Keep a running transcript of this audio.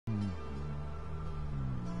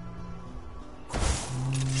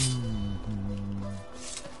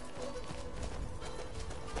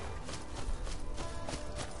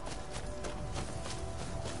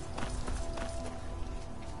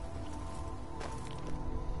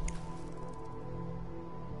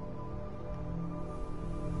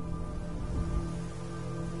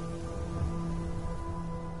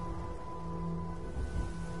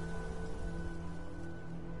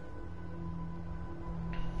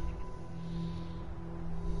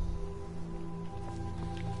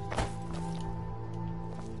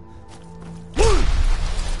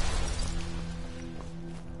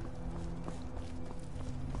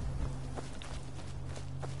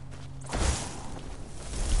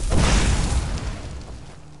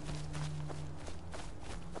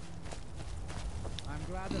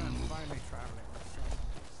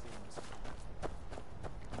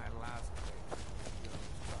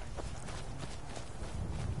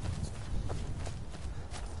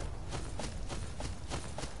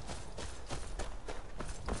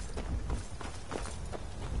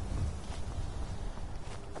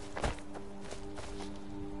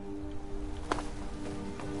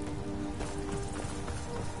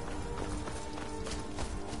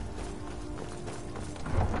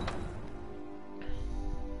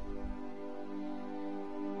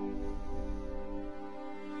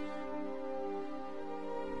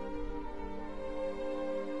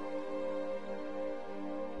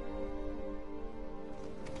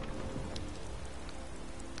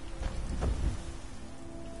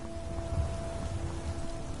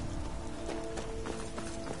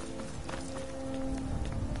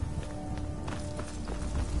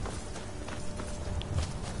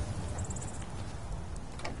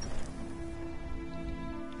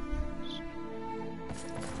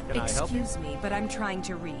Can I help you? Excuse me, but I'm trying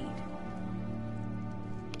to read.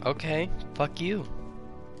 Okay, fuck you.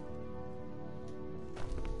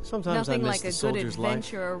 Sometimes Nothing I miss like the a good soldier's life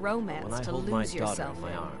adventure or when romance I to hold my lose daughter yourself in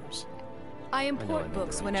my in. arms. I I import made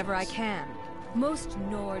books the right whenever I choice. can. Most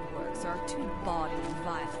Nord works are too bawdy and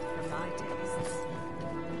violent for my tastes.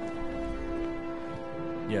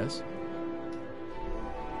 Yes?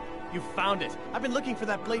 You found it! I've been looking for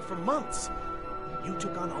that blade for months! You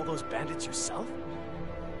took on all those bandits yourself?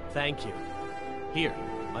 Thank you. Here,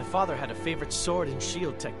 my father had a favorite sword and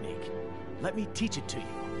shield technique. Let me teach it to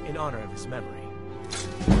you, in honor of his memory.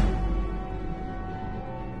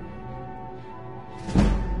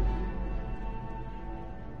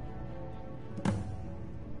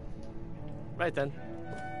 Right then.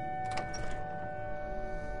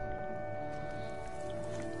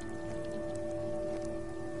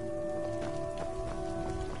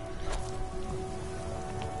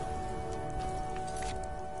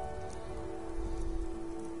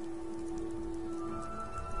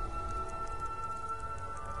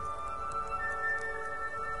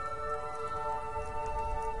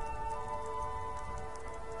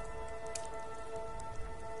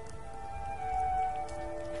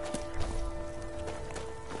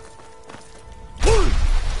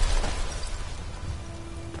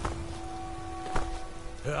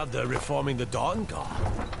 Heard they're reforming the Dawn Guard.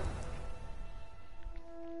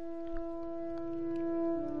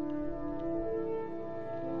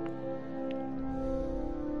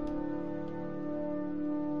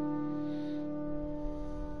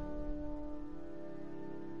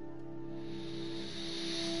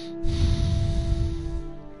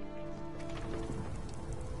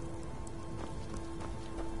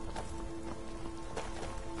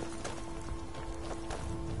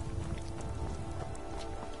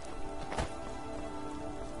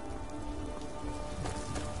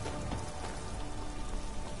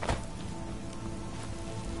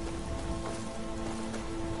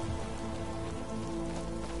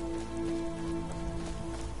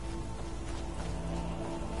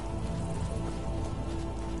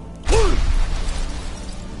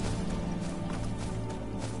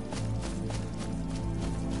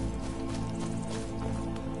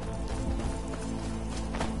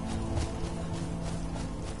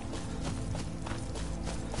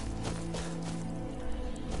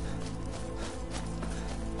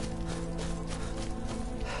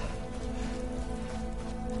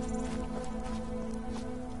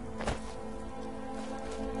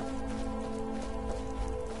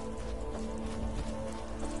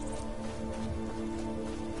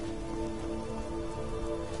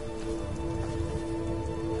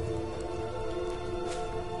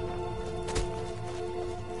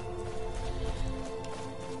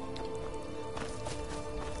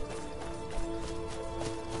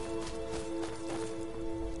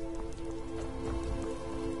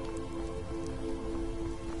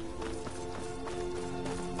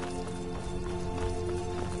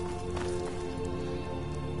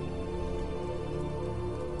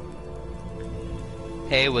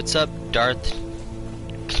 Hey, what's up, Darth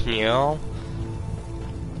Knell?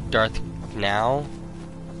 Darth Now?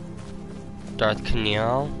 Darth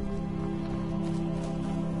Knell?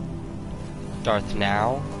 Darth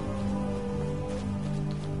Now?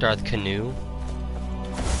 Darth Canoe?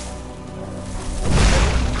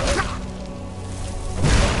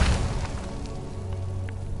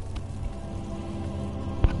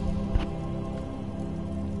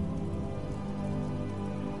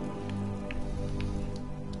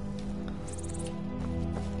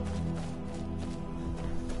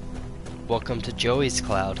 Welcome to Joey's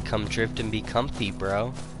Cloud. Come drift and be comfy,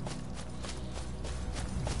 bro.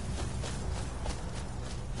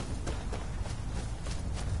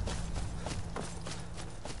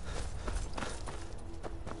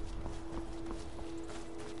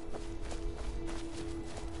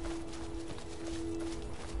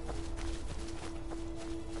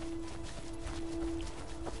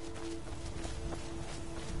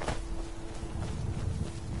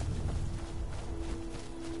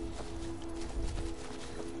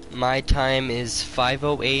 My time is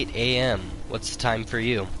 5:08 a.m. What's the time for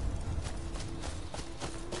you?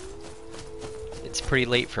 It's pretty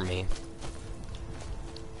late for me.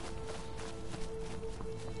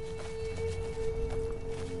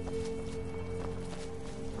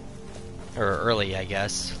 Or early, I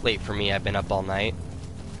guess. Late for me, I've been up all night.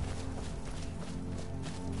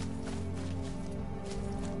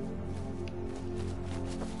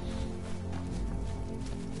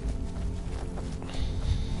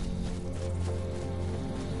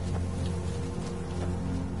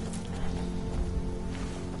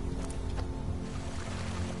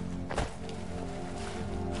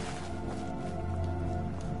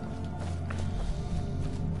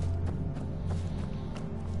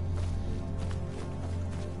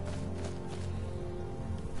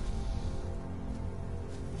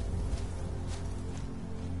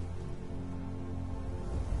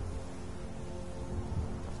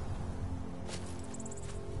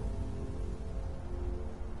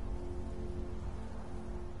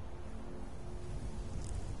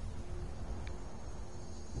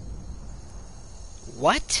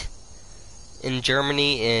 What? In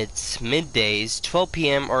Germany, it's middays, 12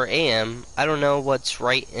 p.m. or a.m. I don't know what's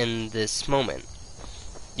right in this moment.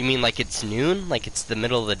 You mean like it's noon? Like it's the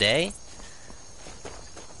middle of the day?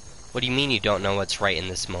 What do you mean you don't know what's right in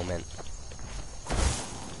this moment?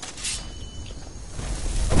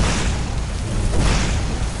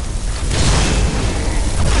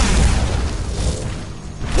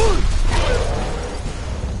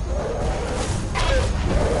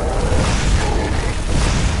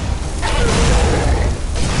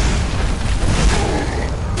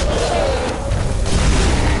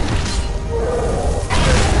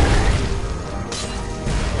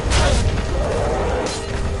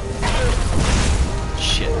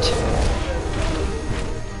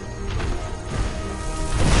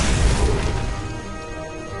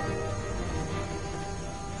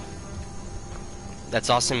 That's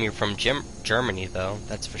awesome you're from Germany, though,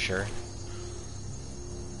 that's for sure.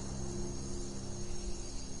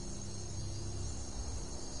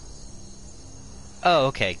 Oh,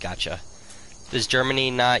 okay, gotcha. Does Germany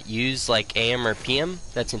not use, like, AM or PM?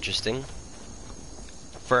 That's interesting.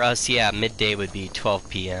 For us, yeah, midday would be 12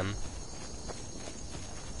 p.m.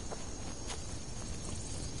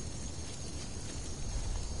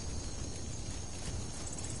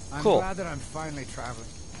 I'm Cool. glad that I'm finally traveling.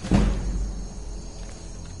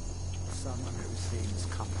 Someone who seems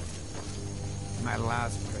competent. My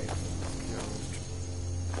last prey was killed.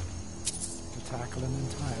 To tackle an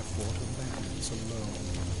entire fort of bandits alone.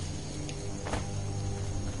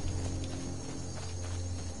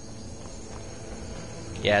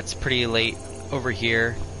 Yeah, it's pretty late over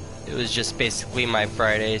here. It was just basically my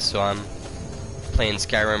Friday, so I'm playing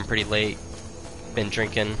Skyrim pretty late. Been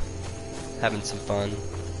drinking, having some fun.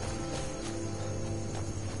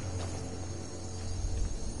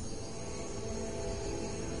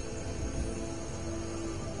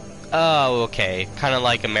 Oh, okay. Kind of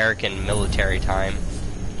like American military time.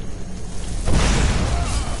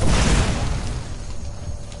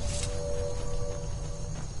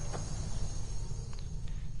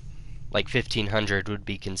 Like 1500 would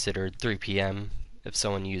be considered 3 p.m. if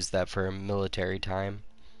someone used that for military time.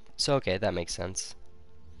 So okay, that makes sense.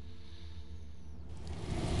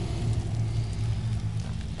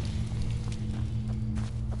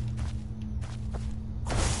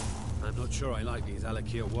 I'm not sure I like these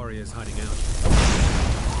Alakir warriors hiding out.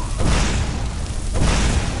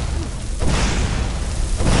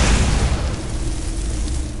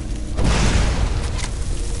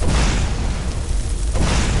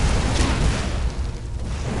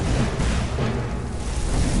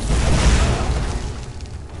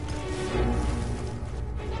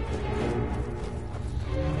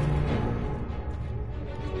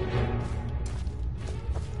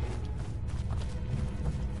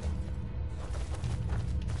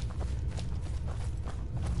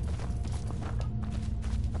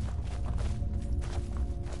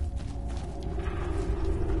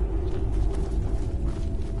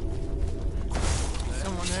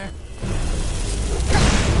 Someone there?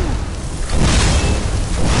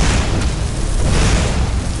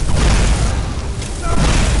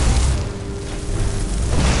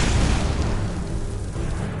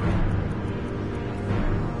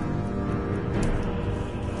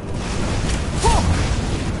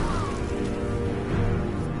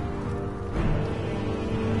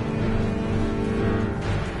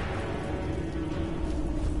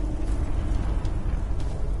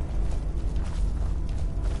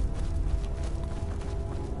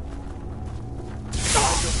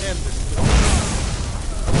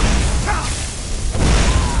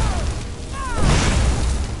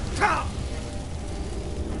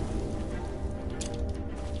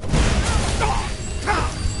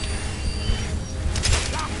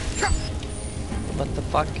 What the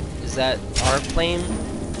fuck? Is that our plane?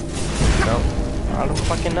 No, I don't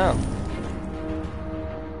fucking know.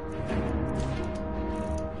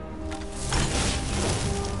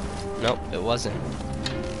 Nope, it wasn't.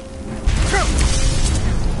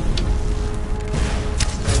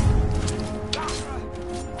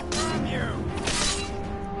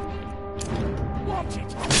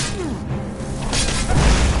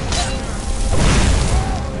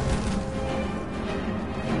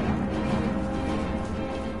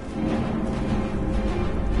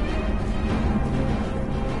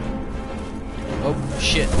 Oh,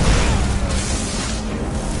 shit.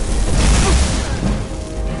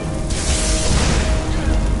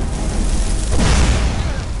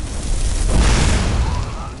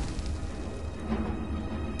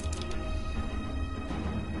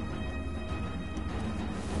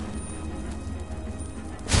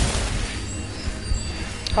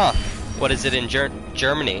 Huh. What is it in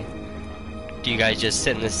Germany? Do you guys just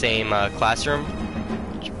sit in the same classroom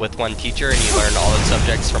with one teacher and you learn all the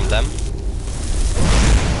subjects from them?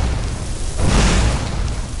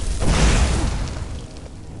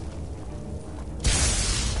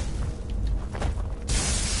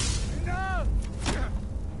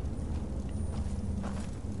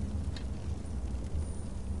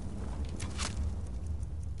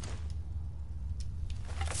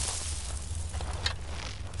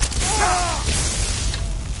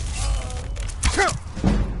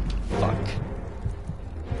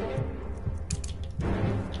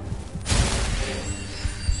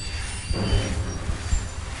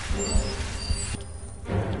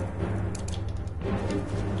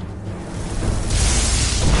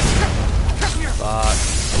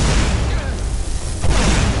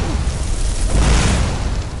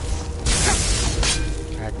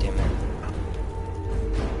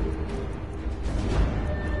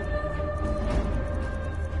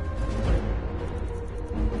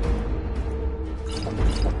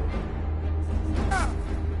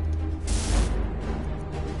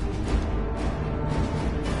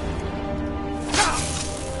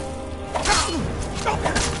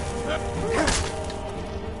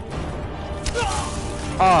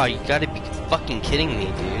 Oh, you gotta be fucking kidding me,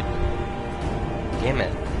 dude. Damn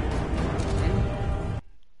it.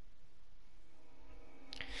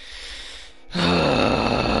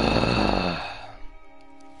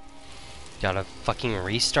 Gotta fucking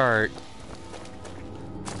restart.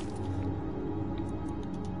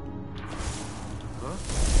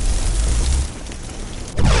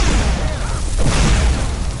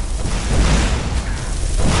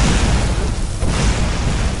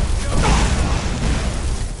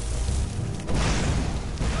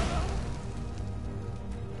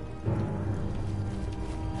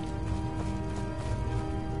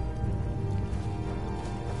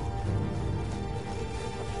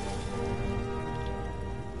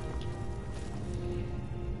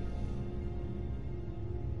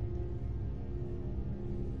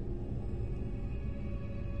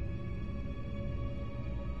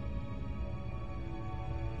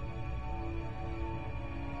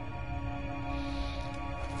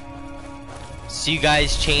 So you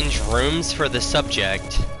guys change rooms for the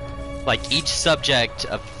subject, like each subject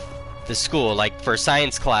of the school, like for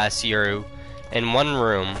science class you're in one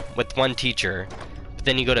room with one teacher, but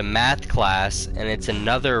then you go to math class and it's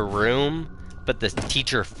another room, but the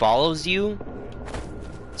teacher follows you?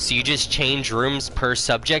 So you just change rooms per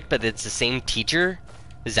subject, but it's the same teacher?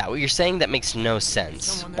 Is that what you're saying? That makes no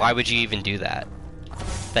sense. Why would you even do that?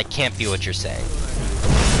 That can't be what you're saying.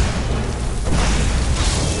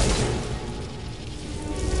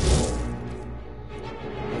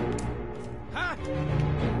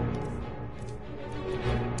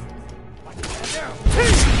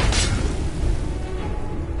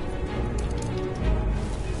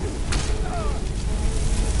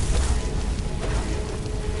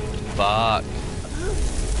 Fuck.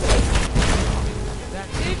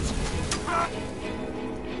 That's it.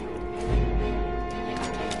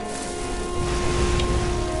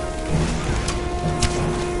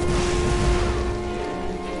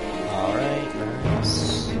 Alright,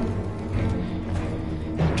 nice.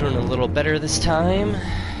 Doing a little better this time.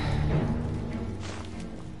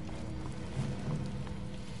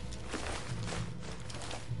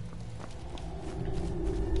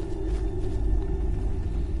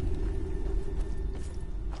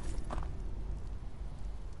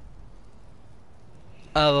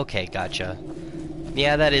 Oh, okay, gotcha.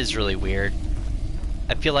 Yeah, that is really weird.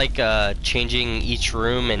 I feel like changing each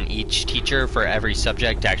room and each teacher for every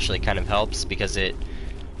subject actually kind of helps because it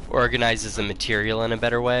organizes the material in a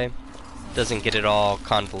better way. Doesn't get it all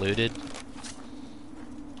convoluted.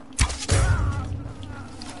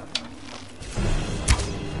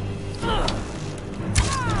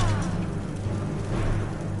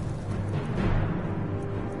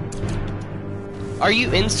 Are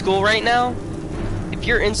you in school right now? If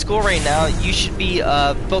you're in school right now, you should be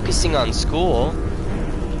focusing on school.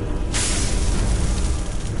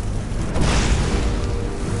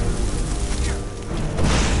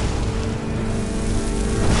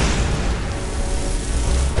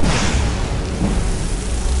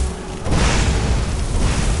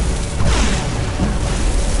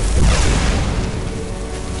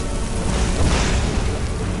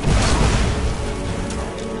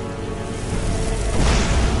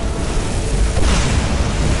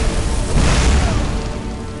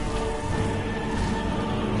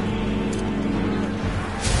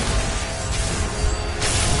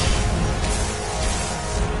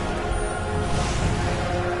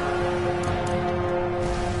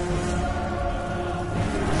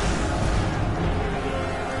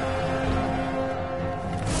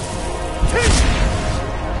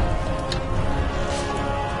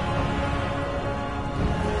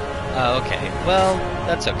 Oh, okay. Well,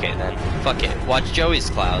 that's okay then. Fuck it. Watch Joey's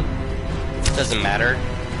cloud. Doesn't matter.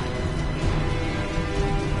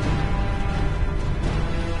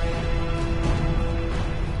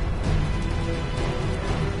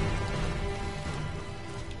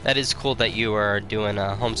 That is cool that you are doing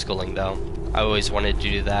homeschooling, though. I always wanted to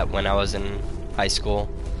do that when I was in high school.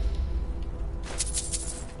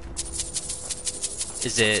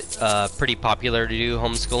 Is it pretty popular to do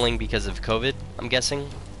homeschooling because of COVID, I'm guessing?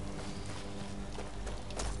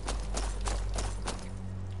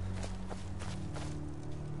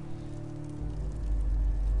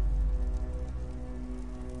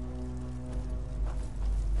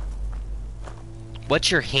 What's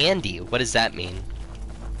your handy? What does that mean?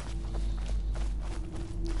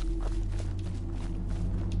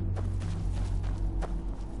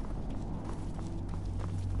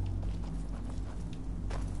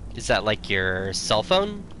 Is that like your cell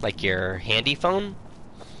phone? Like your handy phone?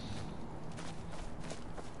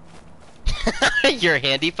 Your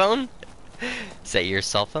handy phone? Is that your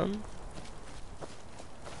cell phone?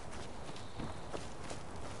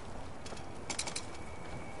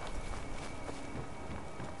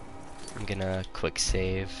 I'm gonna quick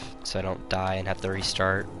save so I don't die and have to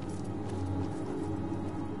restart.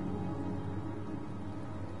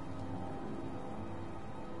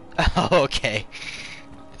 Oh, okay.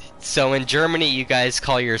 So in Germany, you guys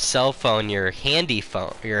call your cell phone your handy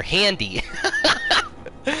phone. Your handy.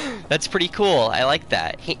 That's pretty cool. I like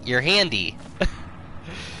that. You're handy.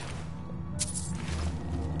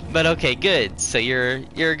 But okay, good. So you're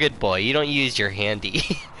a good boy. You don't use your handy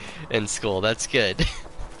in school. That's good.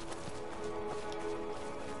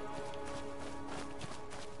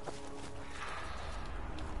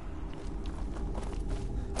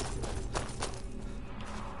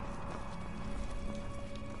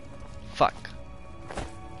 Fuck.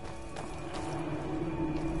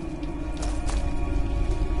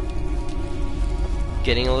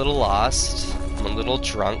 Getting a little lost. I'm a little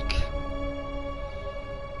drunk.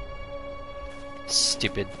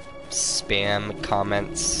 Stupid spam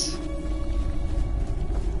comments.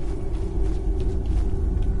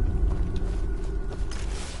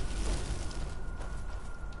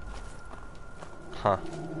 Huh.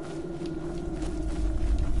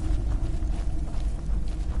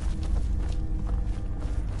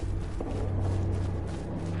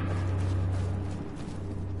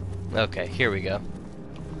 Okay, here we go.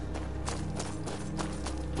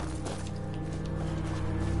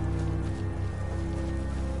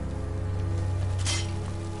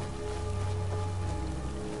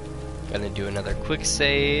 Gonna do another quick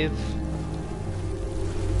save.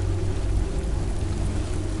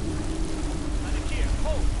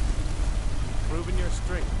 Proving your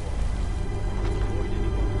strength,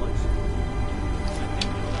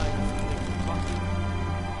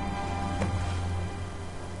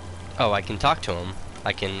 Oh, I can talk to him.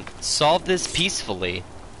 I can solve this peacefully.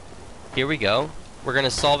 Here we go. We're gonna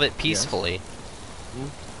solve it peacefully. Yes.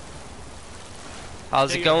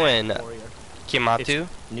 How's it going, Kimatu?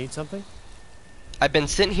 Need something? I've been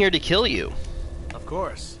sent here to kill you. Of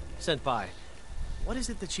course. Sent by. What is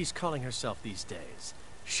it that she's calling herself these days?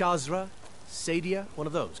 Shazra? Sadia? One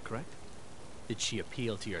of those, correct? Did she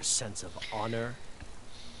appeal to your sense of honor?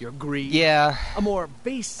 Your greed? Yeah. A more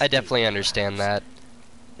base... I definitely understand that.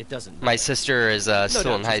 It doesn't matter. My sister is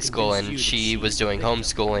still in doubt high she's school, convinced and you that she she was is doing the victim.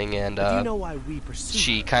 homeschooling, and Do you know why we pursue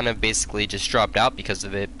she her? kind of basically just dropped out because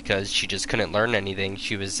of it, because she just couldn't learn anything.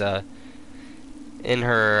 She was in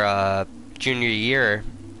her junior year,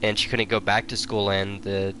 and she couldn't go back to school, and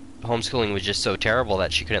the homeschooling was just so terrible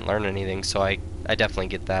that she couldn't learn anything. So I definitely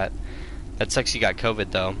get that. That sucks you got COVID,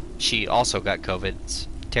 though. She also got COVID. It's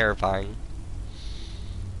terrifying.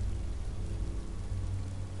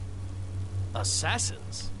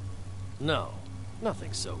 Assassins? No,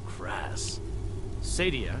 nothing so crass.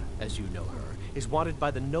 Sadia, as you know her, is wanted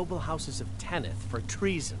by the noble houses of Tanith for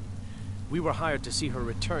treason. We were hired to see her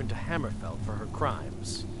return to Hammerfell for her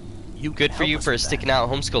crimes. You Good can for help you us for with sticking that. out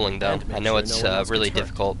homeschooling, though. And make I know sure it's no one else really gets hurt.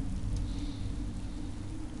 difficult.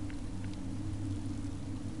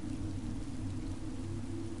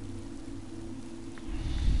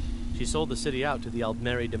 She sold the city out to the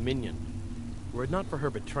Aldmeri Dominion. Were it not for her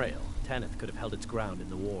betrayal, Tanith could have held its ground in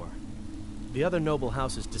the war. The other noble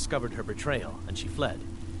houses discovered her betrayal, and she fled.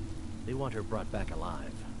 They want her brought back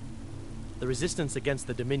alive. The resistance against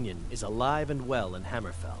the Dominion is alive and well in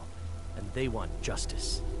Hammerfell, and they want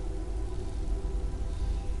justice.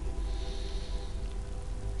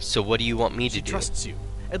 So what do you want me to She do? trusts you,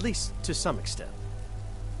 at least to some extent.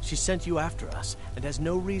 She sent you after us, and has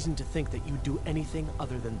no reason to think that you'd do anything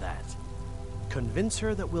other than that. Convince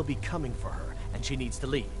her that we'll be coming for her, and she needs to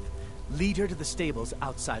leave. Lead her to the stables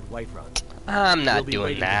outside Whiterun. I'm not We'll be doing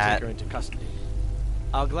waiting to that. take her into custody.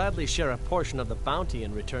 I'll gladly share a portion of the bounty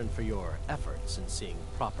in return for your efforts in seeing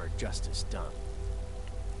proper justice done.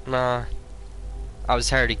 Nah. I was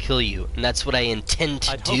hired to kill you, and that's what I intend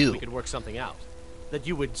to I'd do. hope we could work something out. That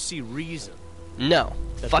you would see reason. No.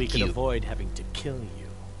 That Fuck we could you. avoid having to kill you.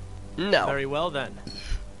 No. Very well then.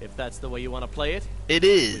 If that's the way you want to play it, It we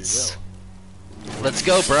is. will. Let's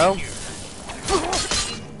go, bro.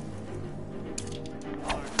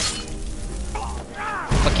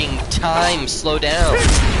 Fucking time, slow down.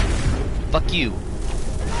 Fuck you.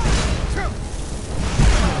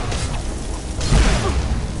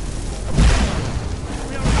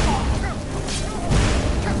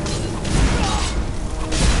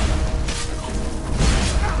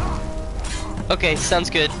 Okay, sounds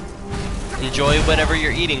good. Enjoy whatever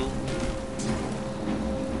you're eating.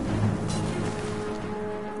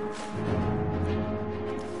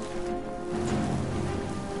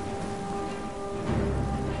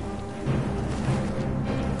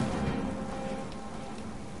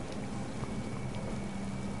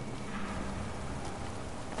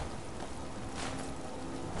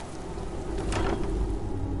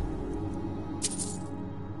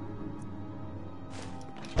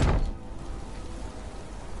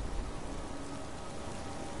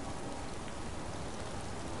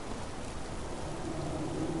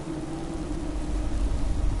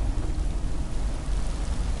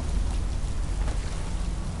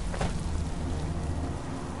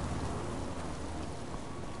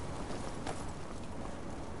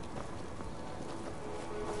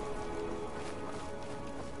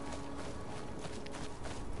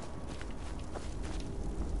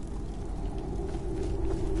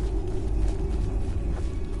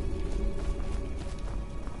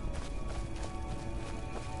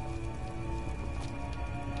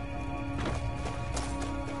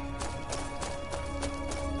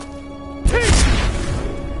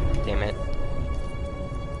 Damn it.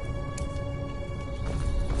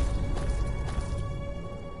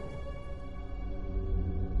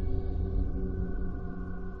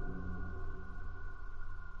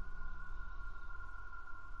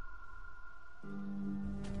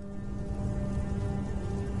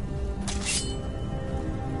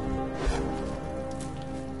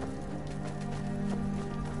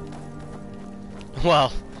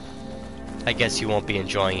 Well, I guess you won't be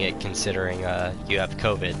enjoying it considering you have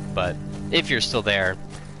COVID, but if you're still there,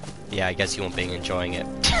 yeah, I guess you won't be enjoying it.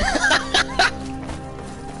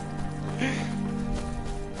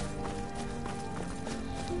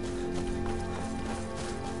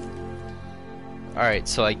 Alright,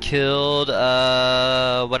 so I killed,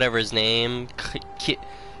 whatever his name,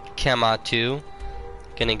 Kamatu.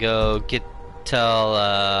 Gonna go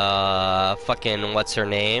tell, fucking, what's her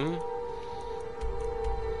name?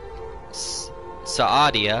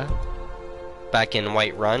 Saadia, back in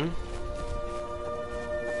Whiterun.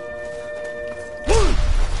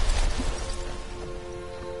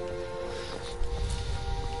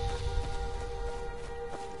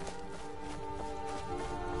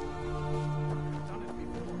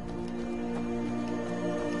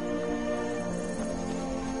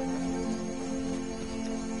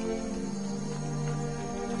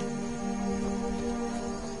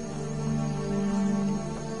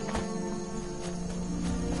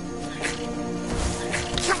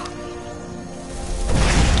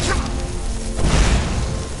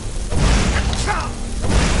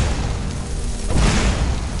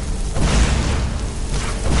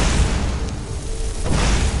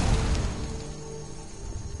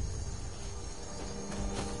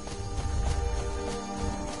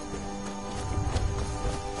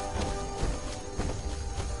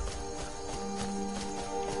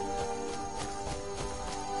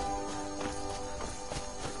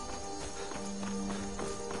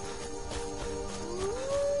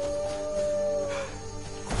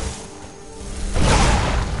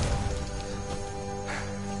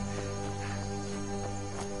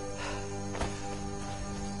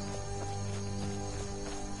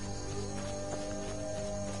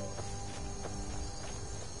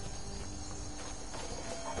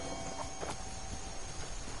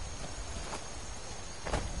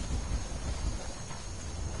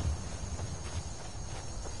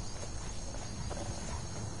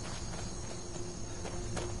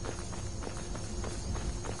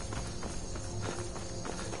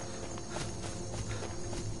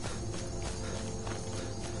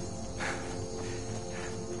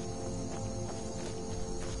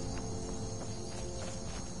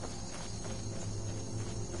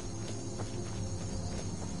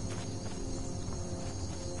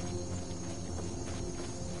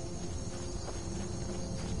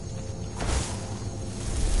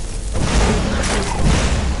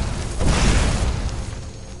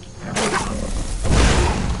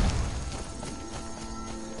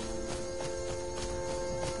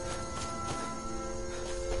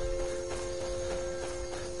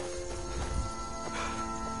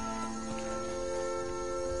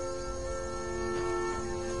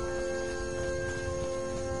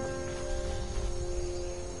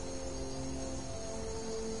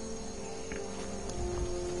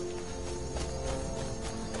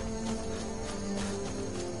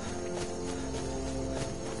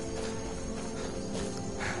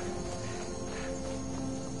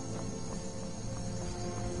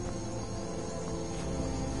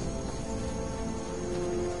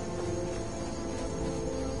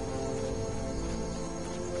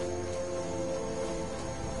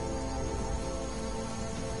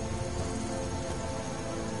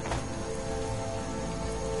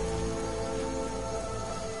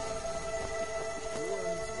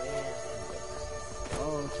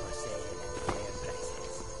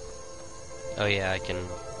 Oh yeah, I can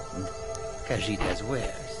Khajiit's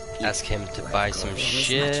wares. ask him to buy some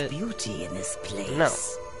shit. Much beauty in this place. No.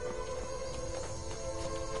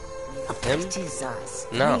 Him? Cities are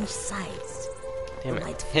strange No. sights. Damn it.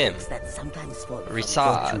 Light Him. flicks that sometimes fall from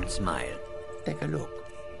Risad. Fortune smile. Take a look.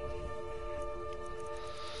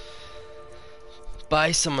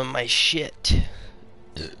 Buy some of my shit.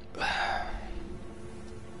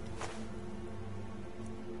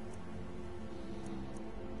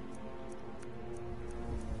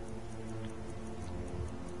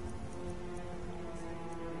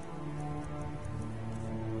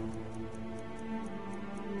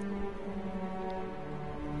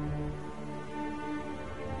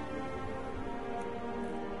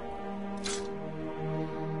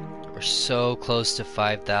 We're so close to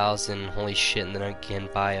 5,000. Holy shit, and then I can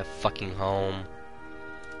buy a fucking home.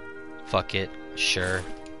 Fuck it. Sure.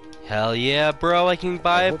 Hell yeah, bro, I can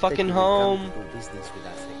buy a fucking home.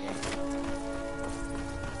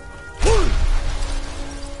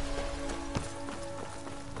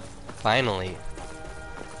 Finally.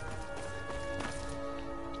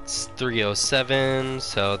 It's 3:07,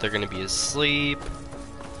 so they're gonna be asleep.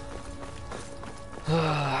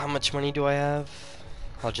 How much money do I have?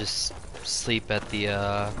 I'll just sleep at the,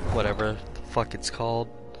 whatever the fuck it's called.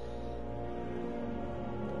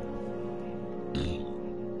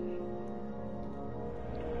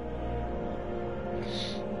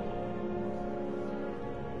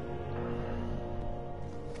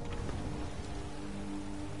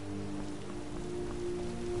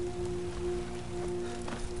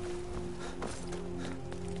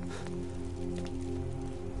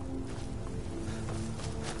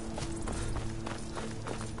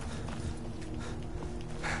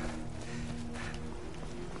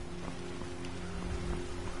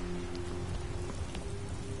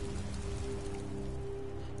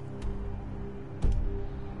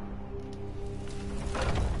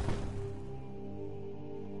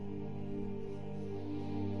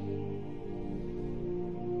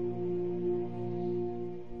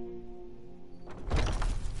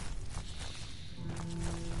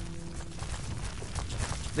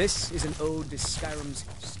 This is an ode to Skyrim's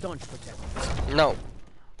staunch protectors. No.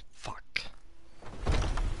 Fuck.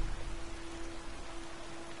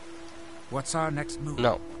 What's our next move?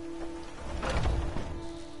 No.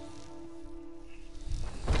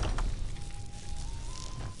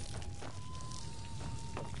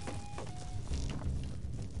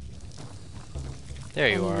 There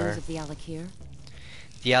you Any are. news of the Alakir?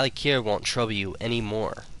 The Alikir won't trouble you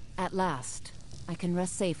anymore. At last, I can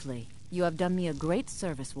rest safely. You have done me a great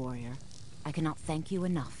service, warrior. I cannot thank you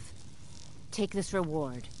enough. Take this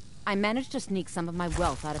reward. I managed to sneak some of my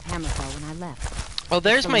wealth out of Hammerfell when I left. Oh,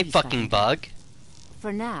 there's It's the my least I fucking can do. bug.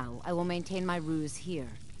 For now, I will maintain my ruse here.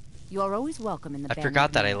 You are always welcome in the I band forgot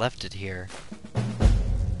of that I men. left it here.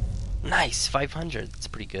 Nice, 500. That's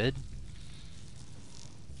pretty good.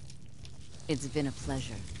 It's been a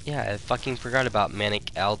pleasure. Yeah, I fucking forgot about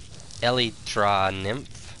Manic Elytra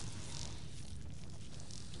Nymph.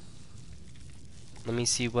 Let me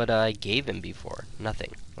see what I gave him before.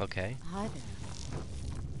 Nothing. Okay. Hi there.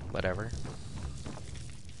 Whatever.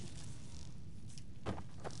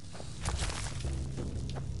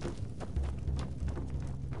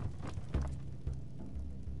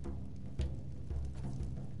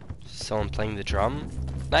 Someone playing the drum?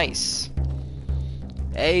 Nice.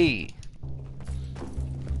 Hey.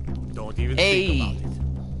 Don't even Hey. think about it.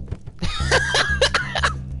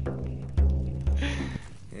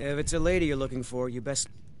 If it's a lady you're looking for, you best...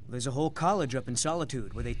 There's a whole college up in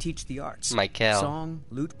Solitude where they teach the arts. Michael. Song,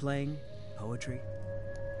 lute playing, poetry.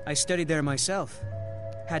 I studied there myself.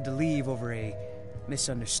 Had to leave over a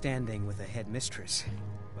misunderstanding with a headmistress.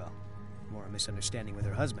 Well, more a misunderstanding with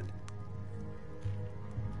her husband.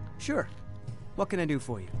 Sure. What can I do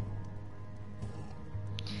for you?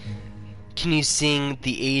 Can you sing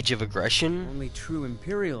The Age of Aggression? Only true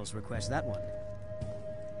Imperials request that one.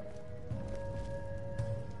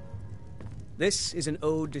 This is an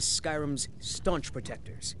ode to Skyrim's staunch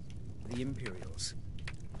protectors, the Imperials.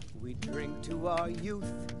 We drink to our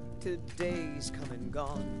youth, today's come and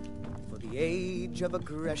gone, for the age of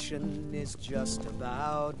aggression is just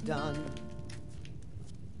about done.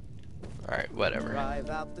 Alright, whatever.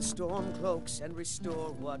 Drive out the storm cloaks and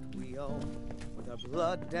restore what we own. With our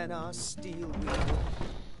blood and our steel we will.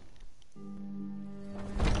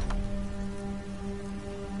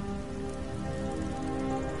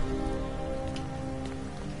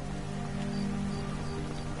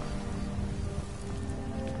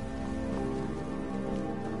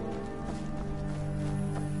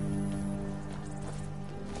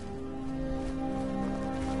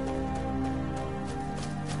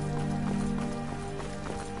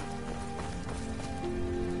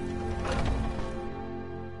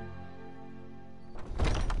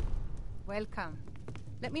 Welcome.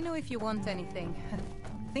 Let me know if you want anything.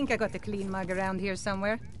 Think I got a clean mug around here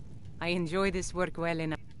somewhere. I enjoy this work well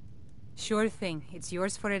enough. Sure thing. It's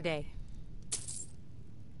yours for a day.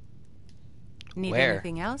 Need Where?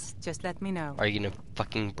 anything else? Just let me know. Are you gonna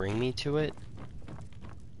fucking bring me to it?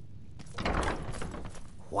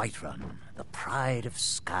 Whiterun, the pride of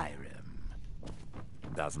Skyrim.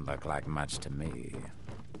 Doesn't look like much to me.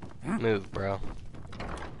 Move, bro.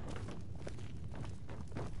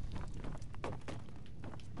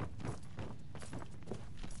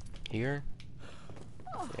 Here?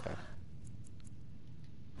 Yeah.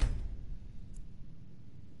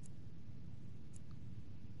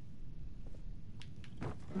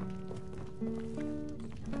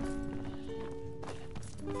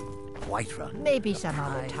 Whiterun. Maybe some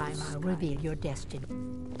other time I'll reveal your destiny.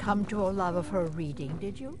 Come to a love of her reading,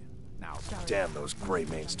 did you? Now, Damn those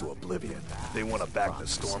Greymanes to oblivion. They want to back the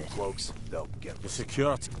Stormcloaks. They'll get The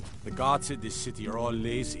security. The guards in this city are all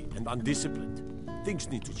lazy and undisciplined. Things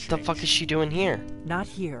need to change. What the fuck is she doing here? Not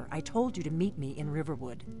here. I told you to meet me in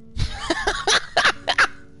Riverwood.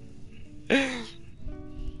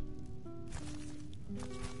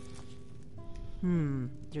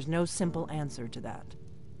 There's no simple answer to that.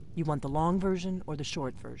 You want the long version or the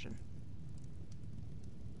short version?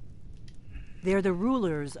 They're the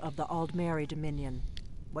rulers of the Aldmeri Dominion,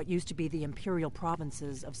 what used to be the imperial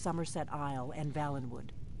provinces of Somerset Isle and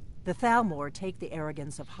Valenwood. The Thalmor take the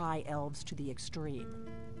arrogance of high elves to the extreme.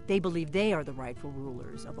 They believe they are the rightful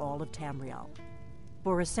rulers of all of Tamriel.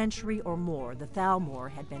 For a century or more, the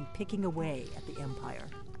Thalmor had been picking away at the Empire.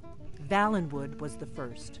 Valenwood was the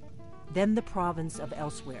first, then the province of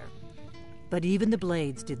Elsewhere. But even the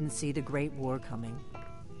Blades didn't see the Great War coming.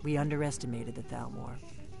 We underestimated the Thalmor,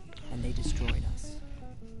 and they destroyed us.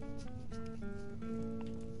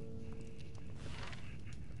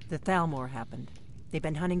 The Thalmor happened. They've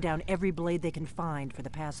been hunting down every blade they can find for the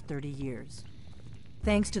past 30 years.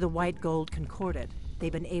 Thanks to the White Gold Concordat,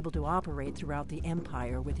 they've been able to operate throughout the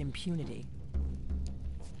Empire with impunity.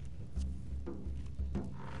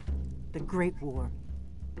 The Great War.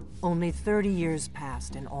 Only 30 years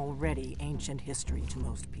passed and already ancient history to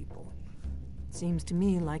most people. Seems to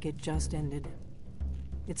me like it just ended.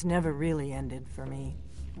 It's never really ended for me.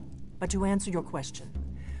 But to answer your question,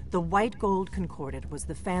 the White Gold Concordat was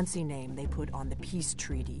the fancy name they put on the peace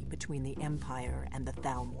treaty between the Empire and the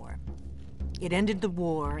Thalmor. It ended the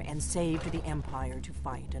war and saved the Empire to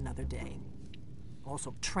fight another day.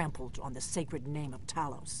 Also trampled on the sacred name of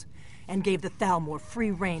Talos, and gave the Thalmor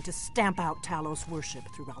free rein to stamp out Talos worship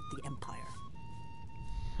throughout the Empire.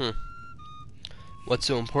 What's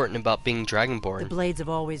so important about being Dragonborn? The Blades have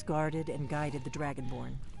always guarded and guided the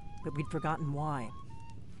Dragonborn, but we'd forgotten why.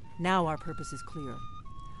 Now our purpose is clear.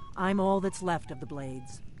 I'm all that's left of the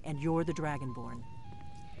Blades, and you're the Dragonborn.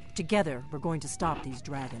 Together, we're going to stop these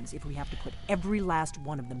dragons if we have to put every last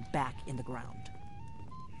one of them back in the ground.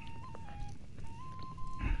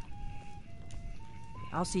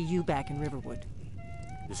 I'll see you back in Riverwood.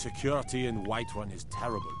 The security in Whiterun is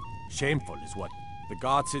terrible. Shameful is what. The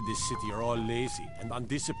guards in this city are all lazy and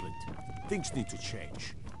undisciplined. Things need to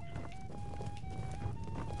change.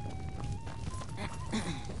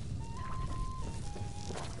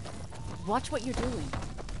 Watch what you're doing.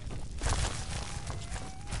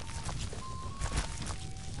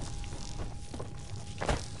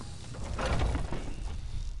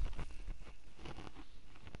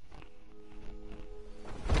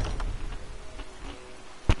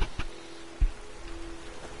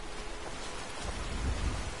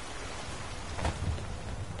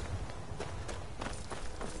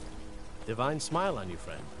 Divine smile on you,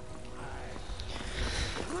 friend.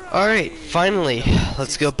 Alright, finally.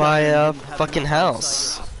 Let's go buy a fucking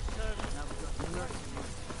house.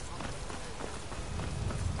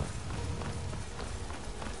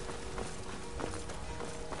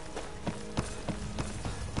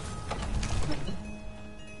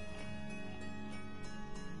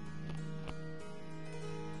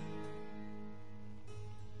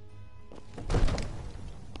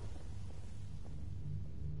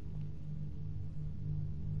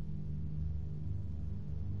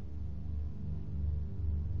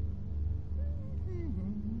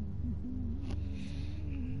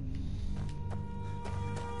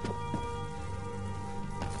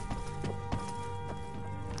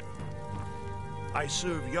 I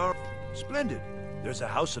serve Yar. Splendid. There's a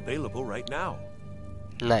house available right now.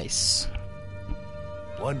 Nice.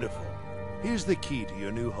 Wonderful. Here's the key to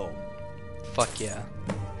your new home. Fuck yeah.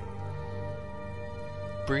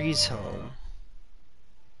 Breeze home.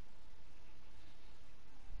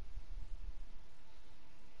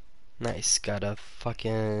 Nice. Got a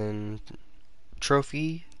fucking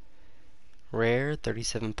trophy. Rare,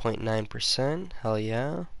 37.9%. Hell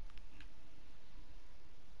yeah.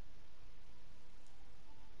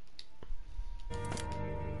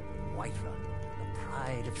 Whiterun, the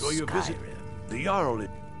pride of Enjoy your visit. Skyrim. The Jarl,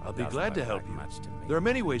 I'll be Doesn't glad to look help like you. much to me. There are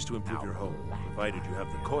many ways to improve your home, provided you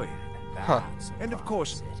have the coin. Huh. And of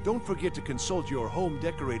course, don't forget to consult your home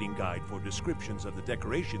decorating guide for descriptions of the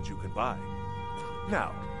decorations you can buy.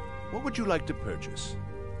 Now, what would you like to purchase?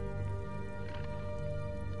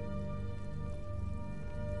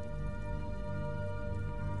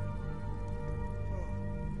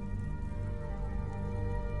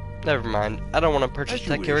 Never mind. I don't want to purchase As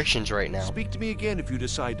you wish. decorations right now. Speak to me again if you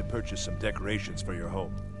decide to purchase some decorations for your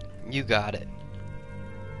home. You got it.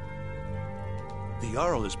 The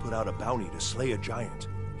Jarl has put out a bounty to slay a giant.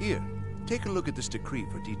 Here, take a look at this decree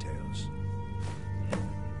for details.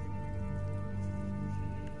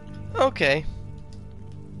 Okay.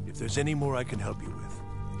 If there's any more I can help you with.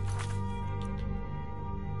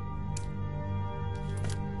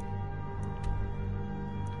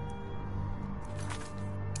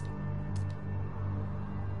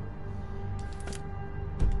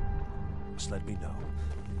 Just let me know.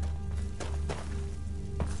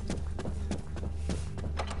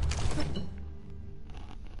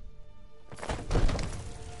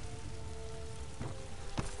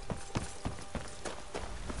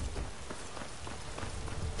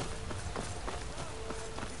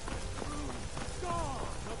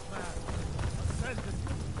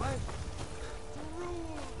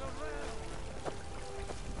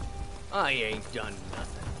 I ain't done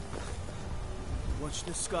nothing. Watch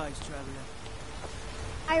the skies, traveler.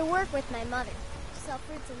 I work with my mother. Sell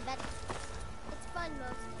fruits and vegetables. It's fun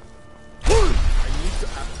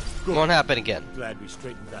mostly. Won't happen again. Glad we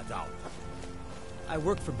straightened that out. I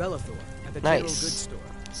work for Bellathor at the Nice. General Goods Store.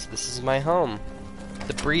 So this is my home.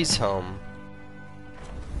 The Breeze home.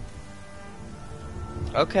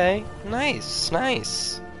 Okay, nice,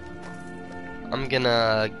 nice. I'm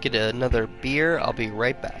gonna get another beer. I'll be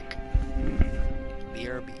right back.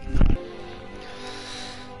 BRB.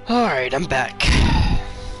 Alright, I'm back.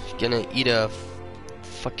 Gonna eat a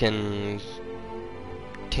fucking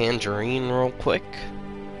tangerine real quick.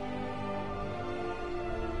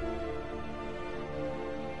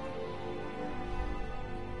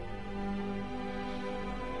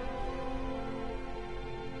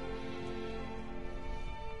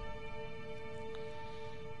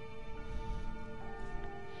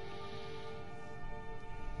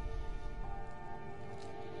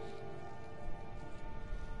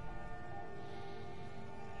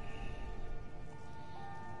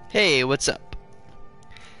 Hey, what's up?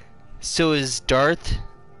 So is Darth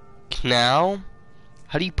Now?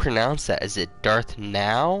 How do you pronounce that? Is it Darth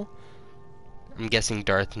Now? I'm guessing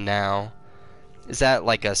Darth Now. Is that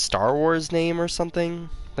like a Star Wars name or something?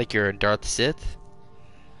 Like you're a Darth Sith?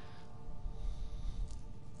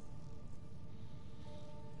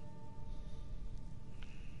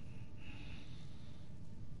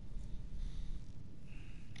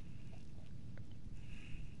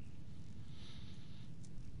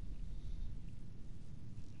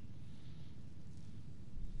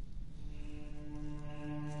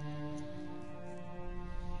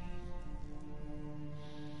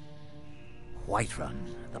 Whiterun,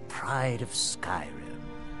 the pride of Skyrim.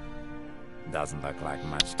 Doesn't look like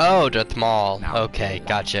much to Oh, me. Darth Maul. Now, Okay, the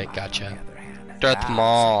gotcha, Whiterun, gotcha. on the other hand, Darth that's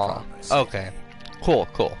Maul. promising. Okay. Cool,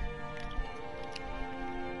 cool.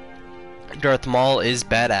 Darth Maul is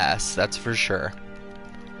badass, that's for sure.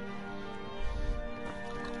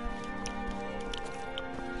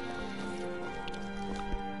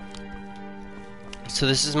 So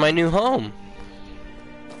this is my new home.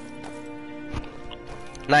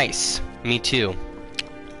 Nice. Me too.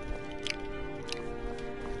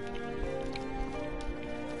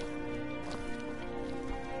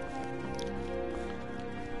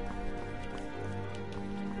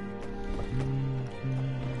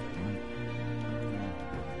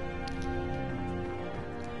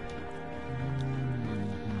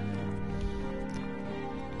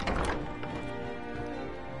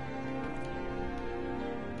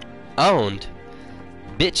 Owned?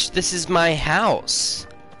 Bitch, this is my house.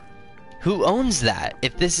 Who owns that?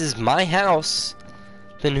 If this is my house,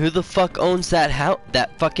 then who the fuck owns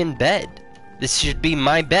that fucking bed? This should be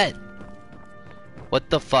my bed. What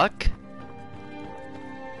the fuck?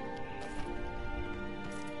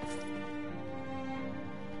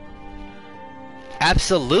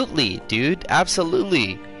 Absolutely, dude.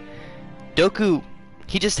 Absolutely. Doku,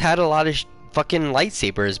 he just had a lot of fucking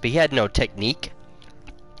lightsabers, but he had no technique.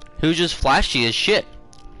 He was just flashy as shit.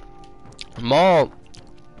 Maul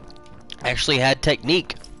actually had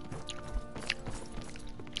technique.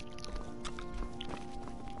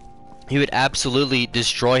 He would absolutely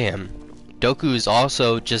destroy him. Doku is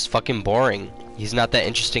also just fucking boring. He's not that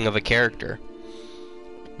interesting of a character.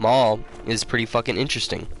 Maul is pretty fucking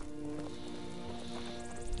interesting.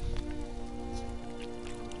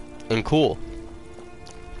 And cool.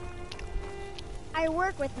 I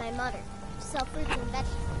work with my mother. Sell fruits and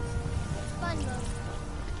vegetables. It's fun mode.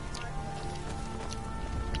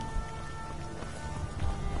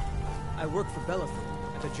 I work for Bellefield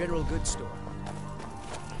at the general goods store.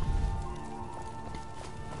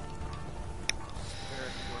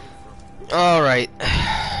 Alright.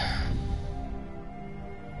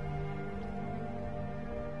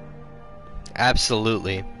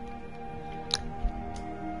 Absolutely.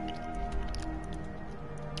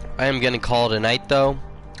 I am gonna call it a night though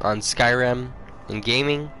on Skyrim and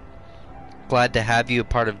gaming. Glad to have you a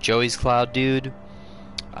part of Joey's Cloud, dude.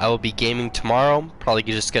 I will be gaming tomorrow. Probably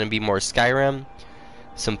just gonna be more Skyrim,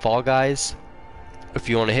 some Fall Guys. If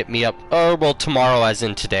you want to hit me up, or well, tomorrow as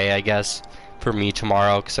in today, I guess. For me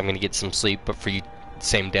tomorrow, because I'm gonna get some sleep. But for you,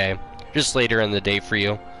 same day, just later in the day for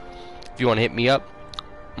you. If you want to hit me up,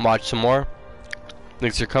 watch some more.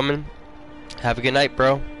 Thanks for coming. Have a good night,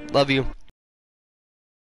 bro. Love you.